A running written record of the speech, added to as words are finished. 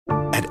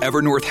At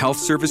Evernorth Health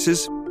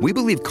Services, we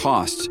believe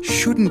costs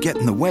shouldn't get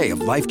in the way of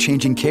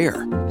life-changing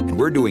care, and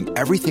we're doing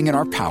everything in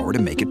our power to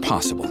make it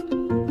possible.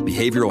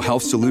 Behavioral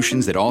health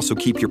solutions that also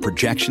keep your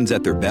projections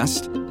at their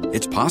best?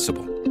 It's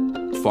possible.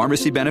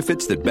 Pharmacy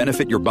benefits that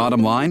benefit your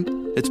bottom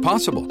line? It's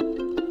possible.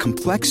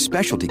 Complex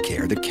specialty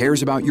care that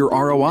cares about your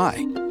ROI?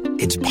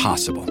 It's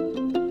possible.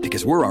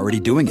 Because we're already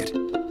doing it.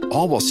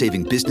 All while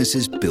saving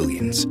businesses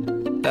billions.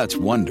 That's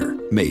Wonder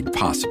made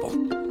possible.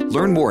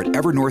 Learn more at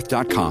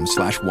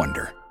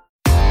evernorth.com/wonder.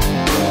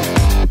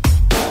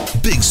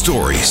 Big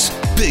stories,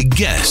 big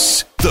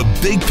guests, the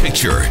big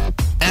picture.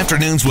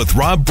 Afternoons with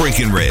Rob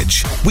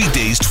Breckenridge.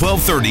 Weekdays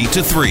 1230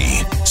 to 3,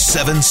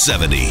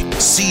 770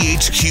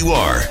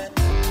 CHQR.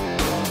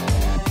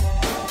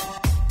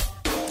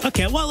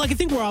 Okay, well, I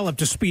think we're all up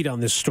to speed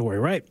on this story,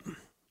 right?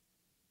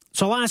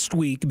 So last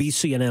week,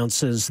 BC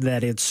announces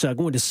that it's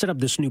going to set up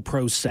this new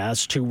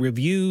process to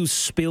review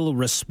spill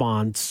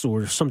response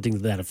or something to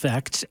that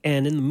effect.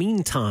 And in the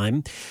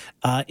meantime,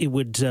 it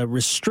would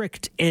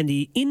restrict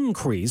any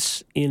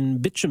increase in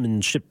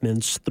bitumen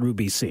shipments through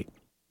BC.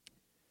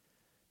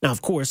 Now,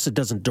 of course, it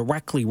doesn't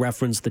directly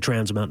reference the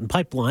Trans Mountain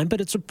Pipeline,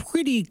 but it's a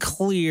pretty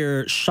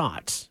clear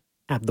shot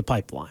at the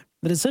pipeline.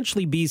 That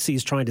essentially BC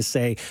is trying to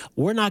say,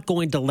 we're not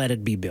going to let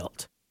it be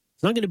built.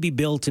 It's not going to be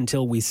built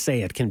until we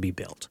say it can be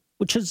built,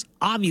 which is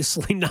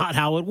obviously not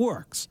how it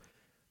works.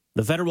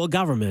 The federal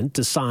government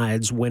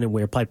decides when and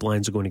where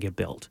pipelines are going to get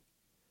built.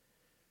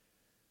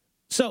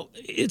 So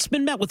it's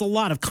been met with a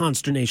lot of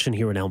consternation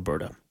here in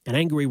Alberta, an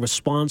angry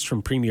response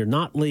from Premier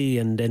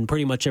Notley and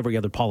pretty much every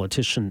other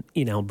politician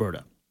in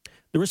Alberta.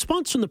 The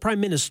response from the Prime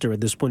Minister at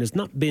this point has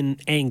not been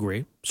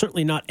angry,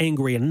 certainly not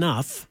angry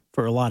enough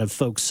for a lot of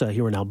folks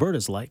here in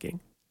Alberta's liking.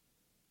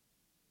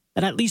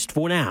 And at least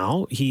for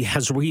now, he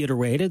has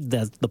reiterated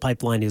that the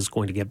pipeline is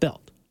going to get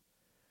built.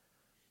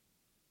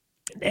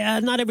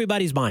 Not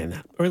everybody's buying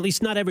that, or at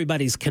least not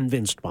everybody's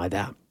convinced by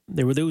that.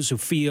 There are those who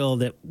feel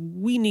that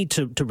we need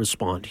to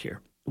respond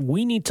here.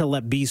 We need to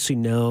let BC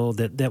know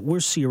that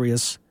we're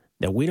serious,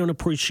 that we don't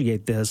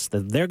appreciate this,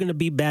 that they're going to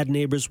be bad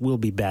neighbors, we'll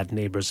be bad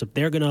neighbors. If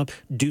they're going to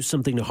do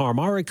something to harm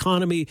our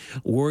economy,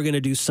 we're going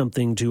to do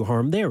something to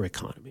harm their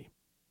economy.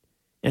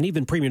 And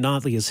even Premier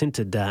Notley has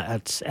hinted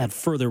at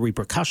further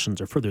repercussions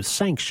or further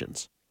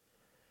sanctions.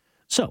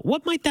 So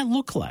what might that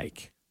look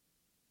like?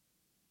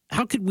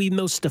 How could we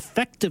most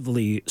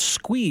effectively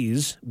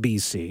squeeze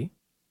BC?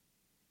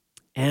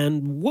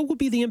 And what would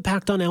be the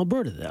impact on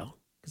Alberta, though?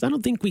 Because I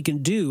don't think we can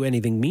do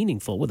anything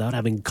meaningful without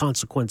having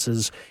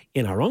consequences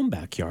in our own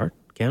backyard,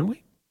 can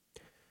we?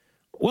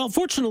 Well,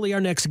 fortunately,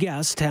 our next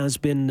guest has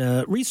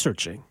been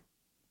researching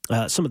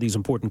some of these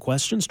important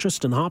questions.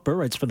 Tristan Hopper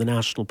writes for the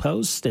National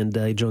Post, and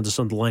he joins us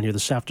on the line here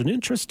this afternoon.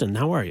 Tristan,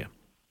 how are you?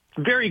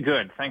 Very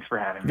good. Thanks for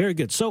having me. Very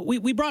good. So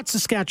we brought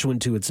Saskatchewan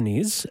to its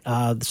knees.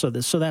 So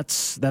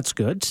that's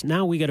good.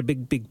 Now we got a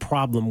big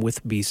problem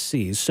with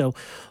BC. So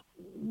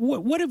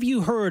what have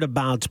you heard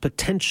about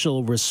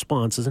potential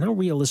responses, and how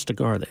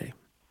realistic are they?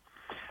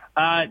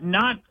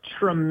 Not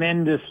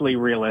tremendously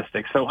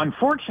realistic. So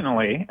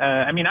unfortunately,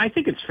 I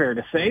think it's fair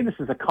to say this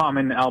is a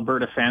common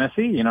Alberta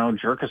fantasy. You know,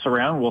 jerk us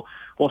around.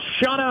 We'll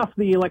shut off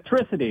the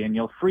electricity and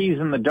you'll freeze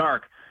in the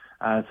dark.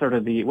 Sort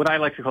of what I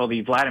like to call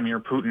the Vladimir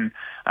Putin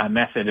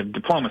method of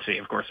diplomacy.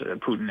 Of course,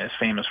 Putin is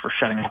famous for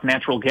shutting off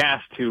natural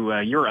gas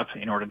to Europe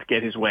in order to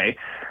get his way.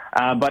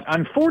 But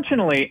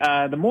unfortunately,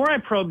 the more I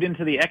probed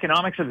into the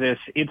economics of this,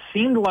 it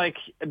seemed like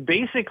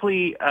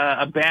basically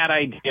a bad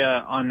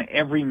idea on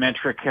every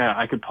metric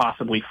I could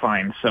possibly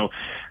find. So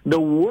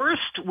the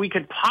worst we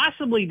could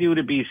possibly do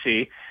to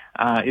BC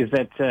is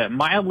that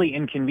mildly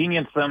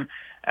inconvenience them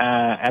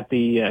at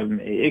the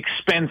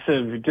expense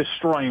of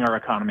destroying our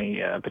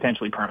economy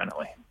potentially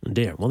permanently.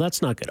 Dear. Well, that's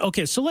not good.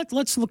 Okay, so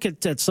let's look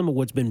at some of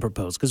what's been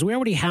proposed, because we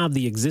already have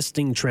the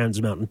existing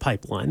Trans Mountain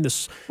Pipeline.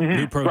 This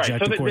new project,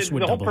 right. So of course, would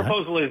double double that. The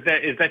whole proposal is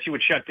that you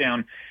would shut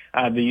down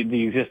the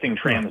existing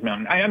Trans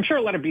Mountain. I'm sure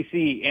a lot of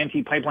BC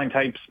anti-pipeline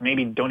types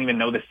maybe don't even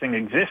know this thing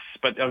exists,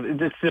 but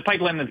it's the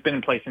pipeline that's been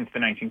in place since the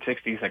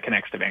 1960s that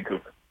connects to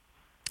Vancouver.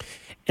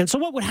 And so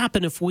what would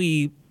happen if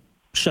we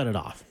shut it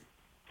off?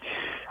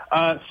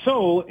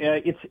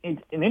 It's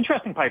an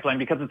interesting pipeline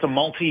because it's a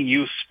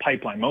multi-use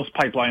pipeline. Most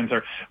pipelines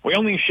are, we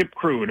only ship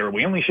crude, or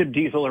we only ship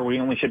diesel, or we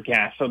only ship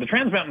gas. So the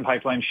Trans Mountain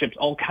Pipeline ships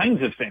all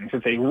kinds of things.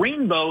 It's a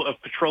rainbow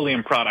of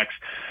petroleum products.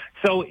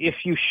 So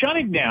if you shut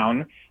it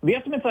down, the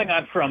estimates I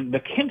got from the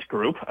Kint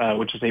Group,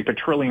 which is a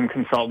petroleum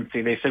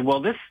consultancy, they said,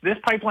 well, this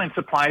pipeline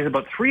supplies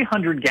about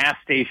 300 gas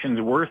stations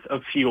worth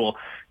of fuel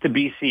to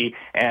BC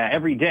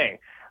every day.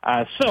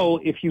 So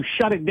if you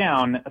shut it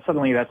down,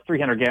 suddenly that's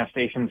 300 gas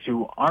stations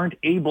who aren't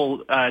able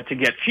to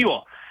get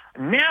fuel.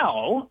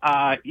 Now,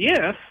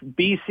 if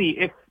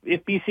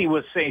BC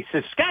was, say,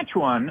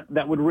 Saskatchewan,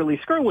 that would really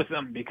screw with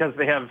them because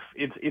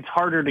it's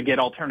harder to get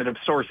alternative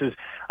sources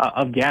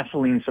of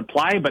gasoline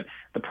supply. But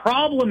the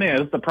problem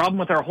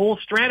with our whole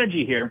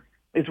strategy here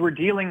is we're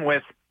dealing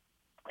with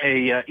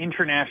a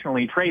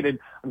internationally traded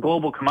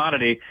global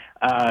commodity,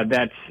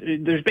 that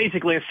there's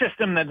basically a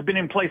system that's been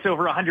in place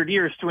over 100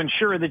 years to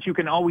ensure that you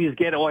can always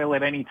get oil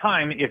at any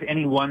time if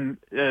any one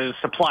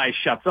supply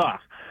shuts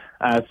off.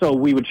 So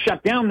we would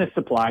shut down this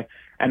supply,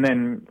 and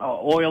then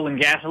oil and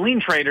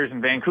gasoline traders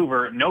in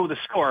Vancouver know the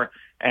score,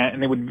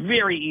 and they would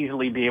very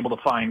easily be able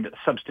to find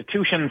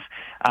substitutions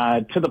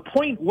to the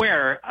point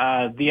where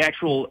the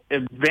actual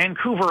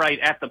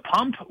Vancouverite at the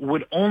pump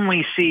would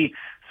only see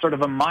sort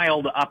of a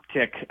mild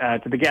uptick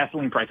to the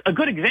gasoline price. A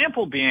good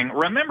example being,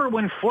 remember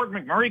when Fort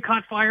McMurray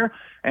caught fire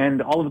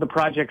and all of the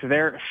projects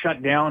there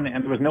shut down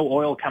and there was no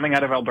oil coming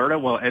out of Alberta,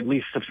 well, at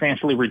least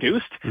substantially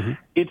reduced? Mm-hmm.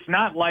 It's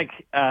not like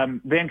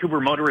Vancouver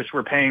motorists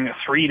were paying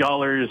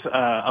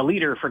 $3 a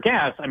liter for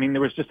gas. I mean,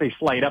 there was just a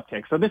slight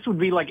uptick. So this would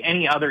be like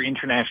any other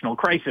international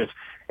crisis.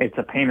 It's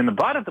a pain in the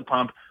butt at the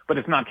pump, but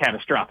it's not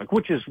catastrophic,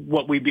 which is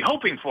what we'd be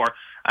hoping for.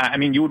 I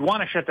mean, you would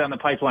want to shut down the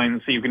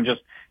pipeline so you can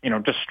just,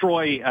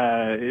 destroy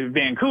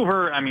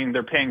Vancouver. I mean,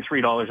 they're paying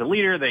 $3 a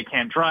liter. They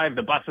can't drive.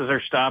 The buses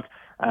are stopped.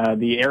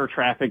 The air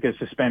traffic is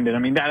suspended. I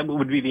mean, that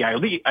would be the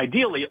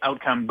ideal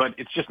outcome, but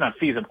it's just not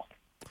feasible.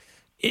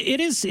 It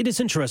is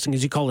interesting,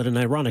 as you call it, an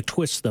ironic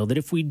twist, though, that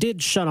if we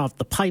did shut off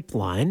the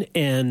pipeline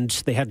and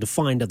they had to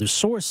find other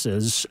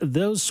sources,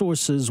 those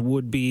sources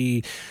would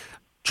be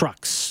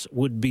trucks,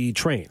 would be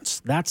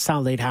trains. That's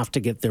how they'd have to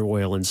get their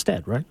oil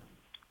instead, right?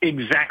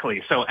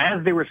 Exactly. So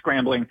as they were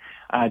scrambling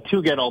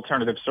to get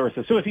alternative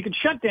sources, so if you could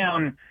shut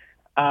down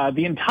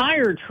the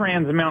entire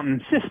Trans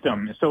Mountain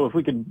system, so if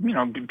we could,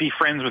 be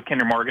friends with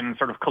Kinder Morgan and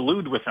sort of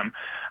collude with them,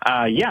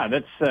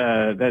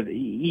 that's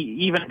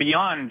even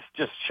beyond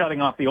just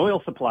shutting off the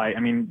oil supply. I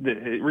mean,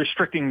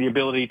 restricting the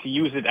ability to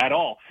use it at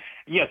all.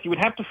 Yes, you would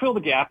have to fill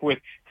the gap with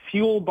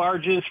fuel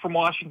barges from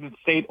Washington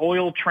State,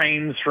 oil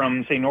trains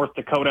from, say, North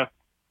Dakota,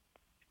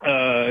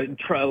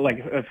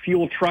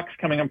 fuel trucks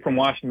coming up from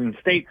Washington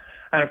State.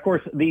 And, of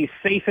course, the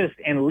safest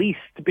and least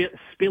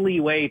spilly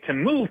way to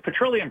move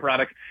petroleum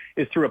products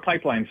is through a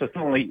pipeline. So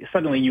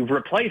suddenly you've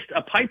replaced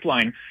a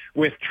pipeline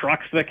with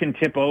trucks that can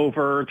tip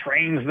over,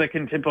 trains that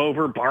can tip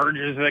over,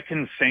 barges that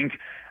can sink.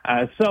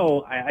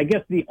 So I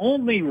guess the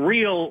only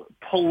real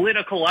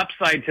political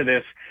upside to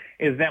this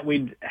is that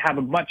we'd have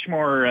a much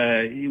more,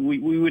 we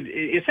would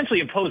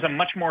essentially impose a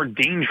much more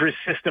dangerous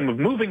system of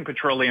moving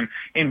petroleum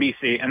in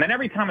BC. And then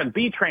every time a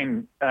B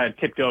train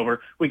tipped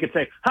over, we could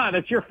say,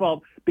 that's your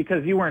fault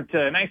because you weren't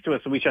nice to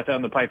us, so we shut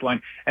down the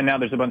pipeline, and now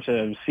there's a bunch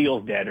of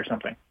seals dead or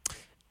something.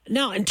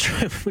 Now, in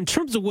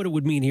terms of what it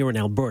would mean here in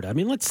Alberta, I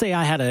mean, let's say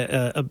I had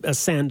a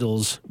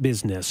sandals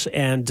business,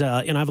 and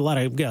I have a lot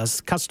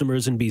of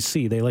customers in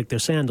BC. They like their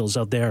sandals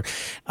out there,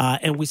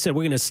 and we said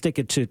we're going to stick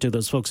it to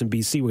those folks in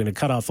BC. We're going to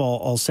cut off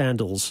all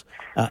sandals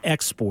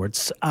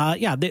exports.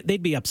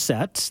 They'd be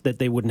upset that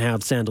they wouldn't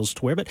have sandals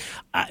to wear. But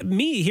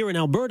me here in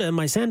Alberta,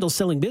 my sandals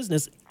selling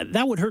business,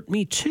 that would hurt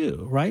me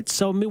too, right?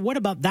 So, I mean, what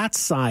about that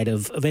side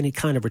of any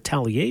kind of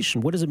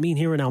retaliation? What does it mean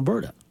here in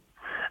Alberta?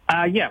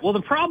 Well,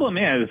 the problem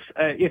is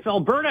if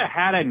Alberta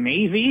had a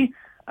navy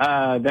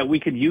that we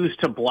could use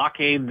to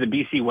blockade the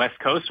BC West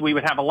Coast, we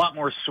would have a lot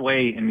more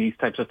sway in these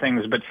types of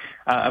things. But,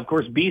 of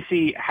course,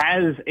 BC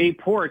has a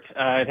port.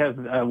 It has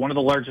one of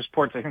the largest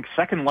ports, I think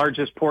second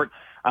largest port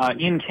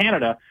in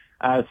Canada.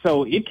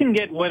 So it can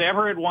get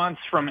whatever it wants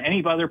from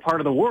any other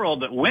part of the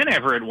world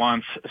whenever it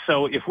wants.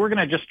 So if we're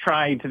going to just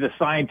try to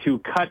decide to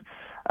cut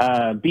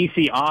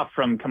BC off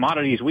from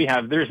commodities we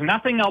have, there's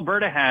nothing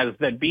Alberta has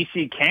that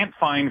BC can't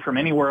find from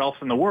anywhere else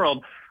in the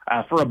world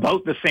for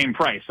about the same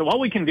price. So all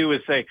we can do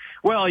is say,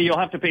 well, you'll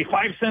have to pay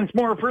 5 cents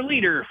more per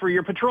liter for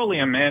your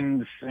petroleum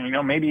and,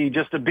 maybe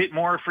just a bit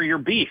more for your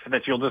beef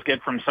that you'll just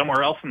get from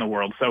somewhere else in the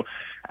world. So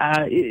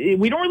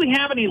we don't really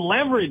have any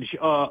leverage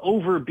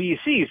over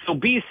BC. So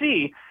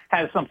BC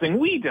has something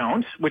we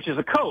don't, which is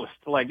a coast.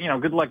 Like,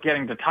 good luck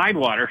getting to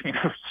Tidewater,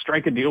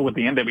 strike a deal with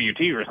the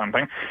NWT or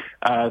something.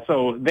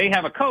 So they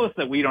have a coast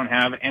that we don't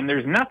have, and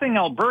there's nothing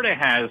Alberta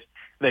has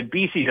that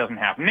BC doesn't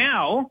have.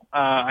 Now,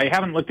 I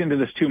haven't looked into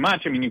this too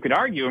much. I mean, you could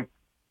argue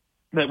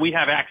that we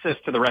have access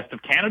to the rest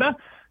of Canada.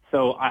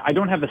 So I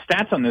don't have the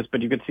stats on this,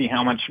 but you could see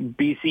how much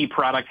BC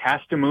product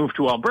has to move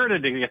to Alberta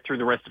to get through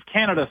the rest of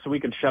Canada, so we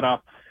could shut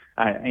off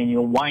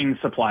wine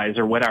supplies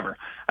or whatever.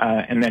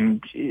 And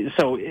then,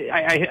 so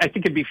I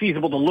think it'd be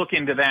feasible to look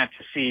into that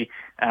to see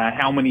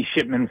how many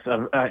shipments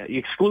of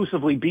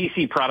exclusively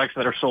BC products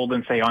that are sold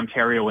in, say,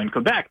 Ontario and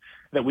Quebec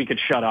that we could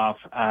shut off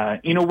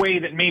in a way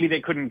that maybe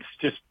they couldn't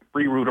just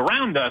reroute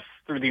around us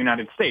through the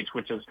United States,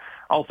 which is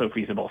also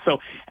feasible. So,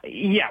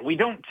 we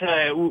don't,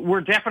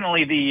 we're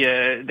definitely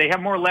they have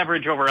more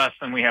leverage over us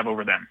than we have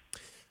over them.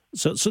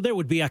 So there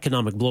would be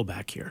economic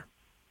blowback here.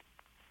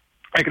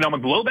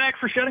 Economic blowback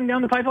for shutting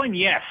down the pipeline?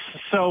 Yes.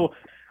 So,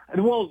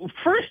 well,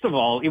 first of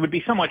all, it would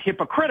be somewhat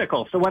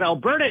hypocritical. So what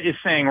Alberta is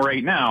saying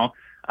right now,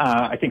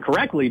 I think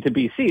correctly to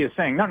BC, is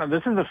saying, no,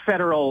 this is a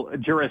federal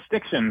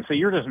jurisdiction, so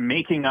you're just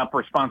making up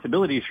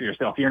responsibilities for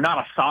yourself. You're not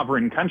a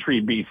sovereign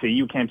country, BC.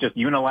 You can't just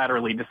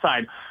unilaterally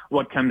decide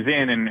what comes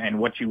in and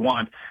what you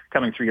want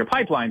coming through your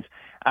pipelines.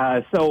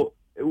 So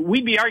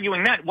we'd be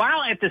arguing that,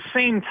 while at the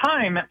same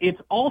time, it's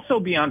also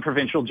beyond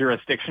provincial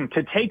jurisdiction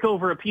to take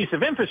over a piece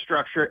of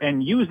infrastructure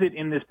and use it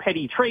in this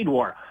petty trade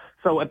war.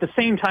 So at the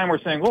same time, we're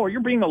saying, oh,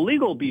 you're being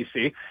illegal,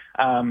 BC.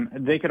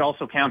 They could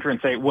also counter and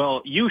say,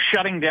 well, you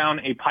shutting down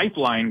a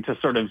pipeline to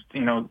sort of,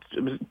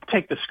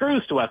 take the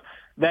screws to us,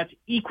 that's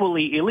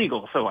equally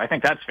illegal. So I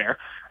think that's fair.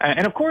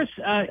 And of course,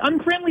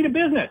 unfriendly to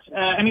business.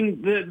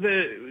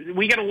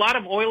 We get a lot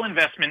of oil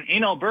investment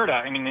in Alberta.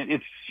 I mean,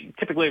 it's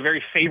typically a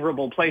very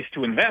favorable place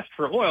to invest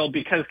for oil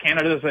because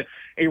Canada is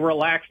a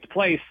relaxed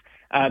place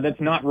that's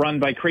not run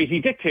by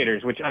crazy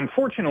dictators, which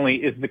unfortunately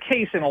is the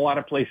case in a lot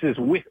of places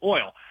with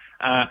oil.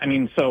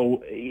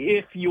 So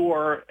if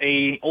you're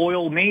a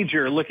oil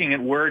major looking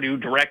at where to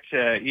direct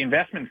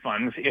investment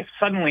funds, if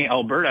suddenly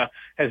Alberta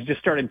has just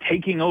started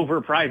taking over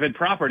private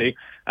property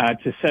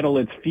to settle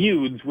its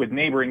feuds with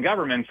neighboring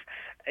governments,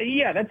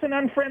 that's an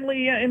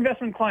unfriendly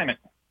investment climate.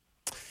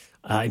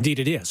 Indeed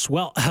it is.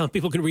 Well,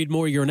 people can read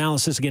more of your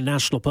analysis again,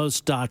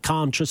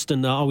 nationalpost.com.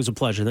 Tristan, always a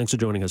pleasure. Thanks for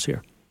joining us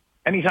here.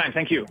 Anytime.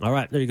 Thank you. All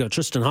right. There you go.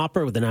 Tristan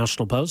Hopper with the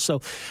National Post.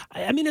 So,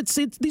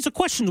 these are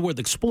questions worth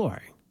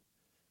exploring.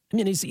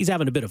 He's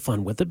having a bit of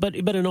fun with it, but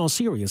in all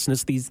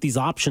seriousness, these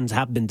options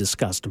have been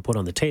discussed and put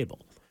on the table.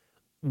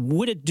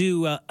 Would it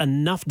do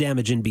enough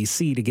damage in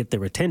BC to get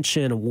their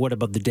attention, and what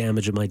about the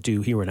damage it might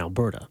do here in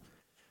Alberta?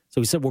 So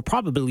he said we're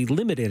probably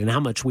limited in how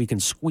much we can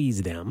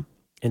squeeze them,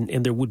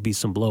 and there would be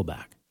some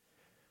blowback.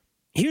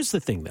 Here's the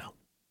thing, though.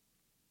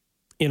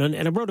 And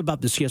I wrote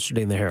about this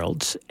yesterday in the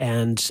Herald,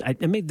 and I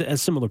made a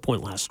similar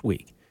point last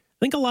week. I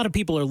think a lot of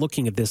people are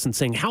looking at this and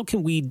saying, how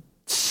can we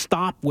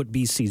stop what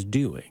BC's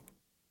doing?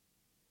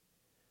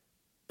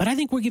 But I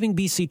think we're giving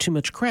BC too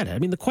much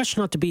credit. The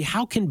question ought to be,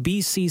 how can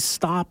BC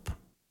stop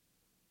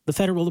the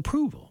federal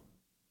approval?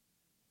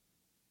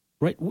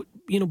 Right?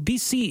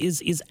 BC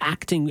is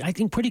acting, I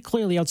think, pretty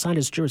clearly outside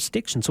its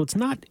jurisdiction. So it's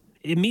not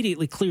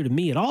immediately clear to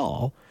me at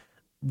all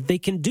they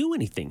can do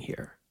anything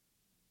here.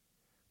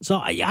 So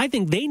I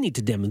think they need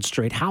to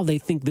demonstrate how they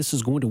think this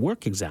is going to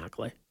work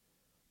exactly.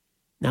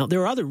 Now,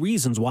 there are other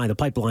reasons why the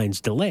pipeline's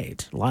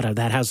delayed. A lot of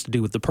that has to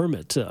do with the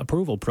permit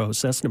approval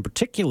process, and in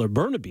particular,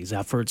 Burnaby's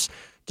efforts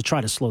to try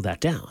to slow that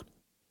down.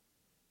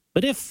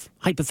 But if,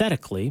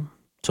 hypothetically,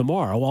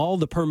 tomorrow all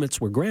the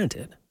permits were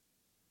granted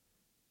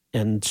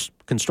and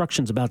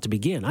construction's about to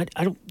begin, I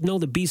don't know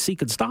that BC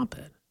could stop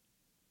it.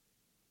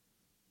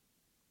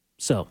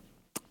 So,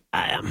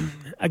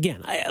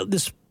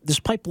 this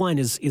pipeline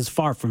is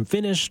far from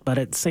finished, but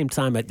at the same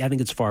time, I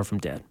think it's far from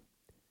dead.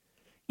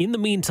 In the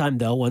meantime,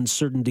 though,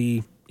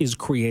 uncertainty is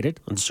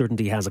created.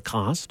 Uncertainty has a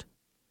cost.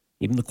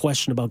 Even the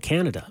question about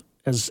Canada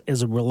as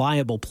a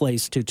reliable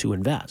place to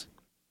invest.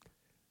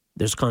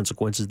 There's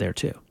consequences there,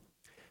 too.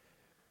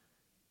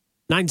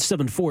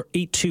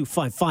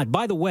 974-8255.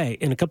 By the way,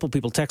 and a couple of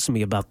people texted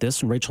me about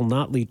this, and Rachel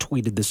Notley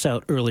tweeted this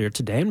out earlier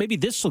today, and maybe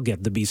this will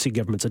get the BC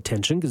government's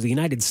attention, because the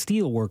United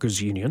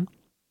Steelworkers Union,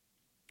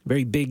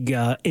 very big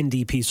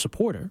NDP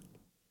supporter,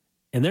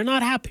 and they're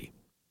not happy.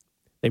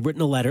 They've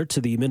written a letter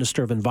to the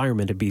Minister of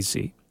Environment of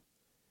BC.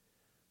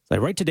 I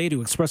write today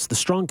to express the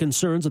strong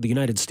concerns of the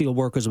United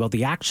Steelworkers about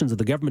the actions of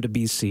the government of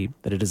BC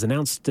that it has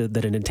announced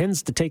that it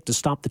intends to take to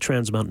stop the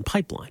Trans Mountain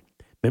Pipeline.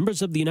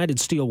 Members of the United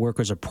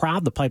Steelworkers are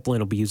proud the pipeline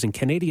will be using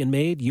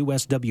Canadian-made,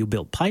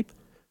 USW-built pipe,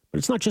 but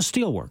it's not just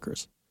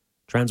steelworkers.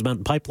 Trans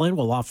Mountain Pipeline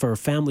will offer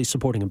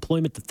family-supporting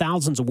employment to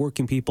thousands of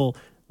working people.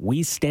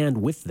 We stand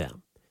with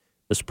them.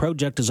 This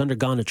project has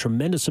undergone a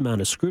tremendous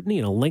amount of scrutiny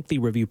and a lengthy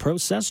review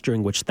process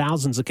during which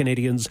thousands of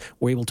Canadians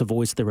were able to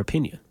voice their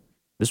opinion.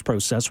 This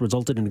process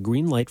resulted in a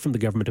green light from the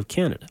Government of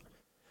Canada.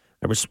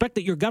 I respect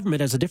that your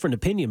government has a different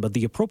opinion, but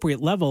the appropriate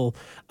level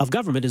of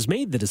government has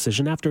made the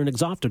decision after an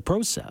exhaustive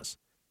process.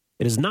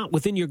 It is not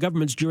within your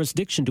government's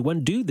jurisdiction to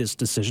undo this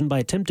decision by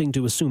attempting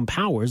to assume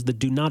powers that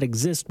do not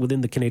exist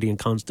within the Canadian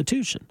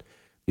Constitution.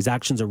 These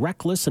actions are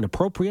reckless,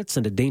 inappropriate,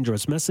 send a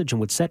dangerous message, and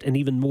would set an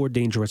even more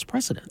dangerous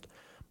precedent.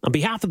 On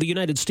behalf of the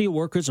United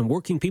Steelworkers and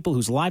working people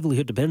whose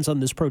livelihood depends on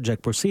this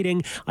project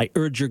proceeding, I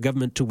urge your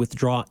government to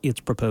withdraw its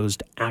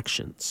proposed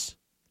actions.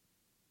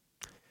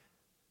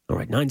 All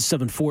right,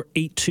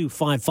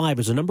 974-8255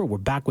 is the number. We're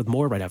back with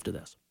more right after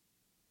this.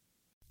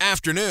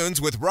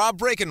 Afternoons with Rob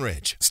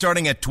Breckenridge,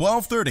 starting at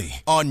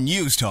 12:30 on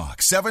News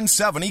Talk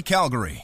 770 Calgary.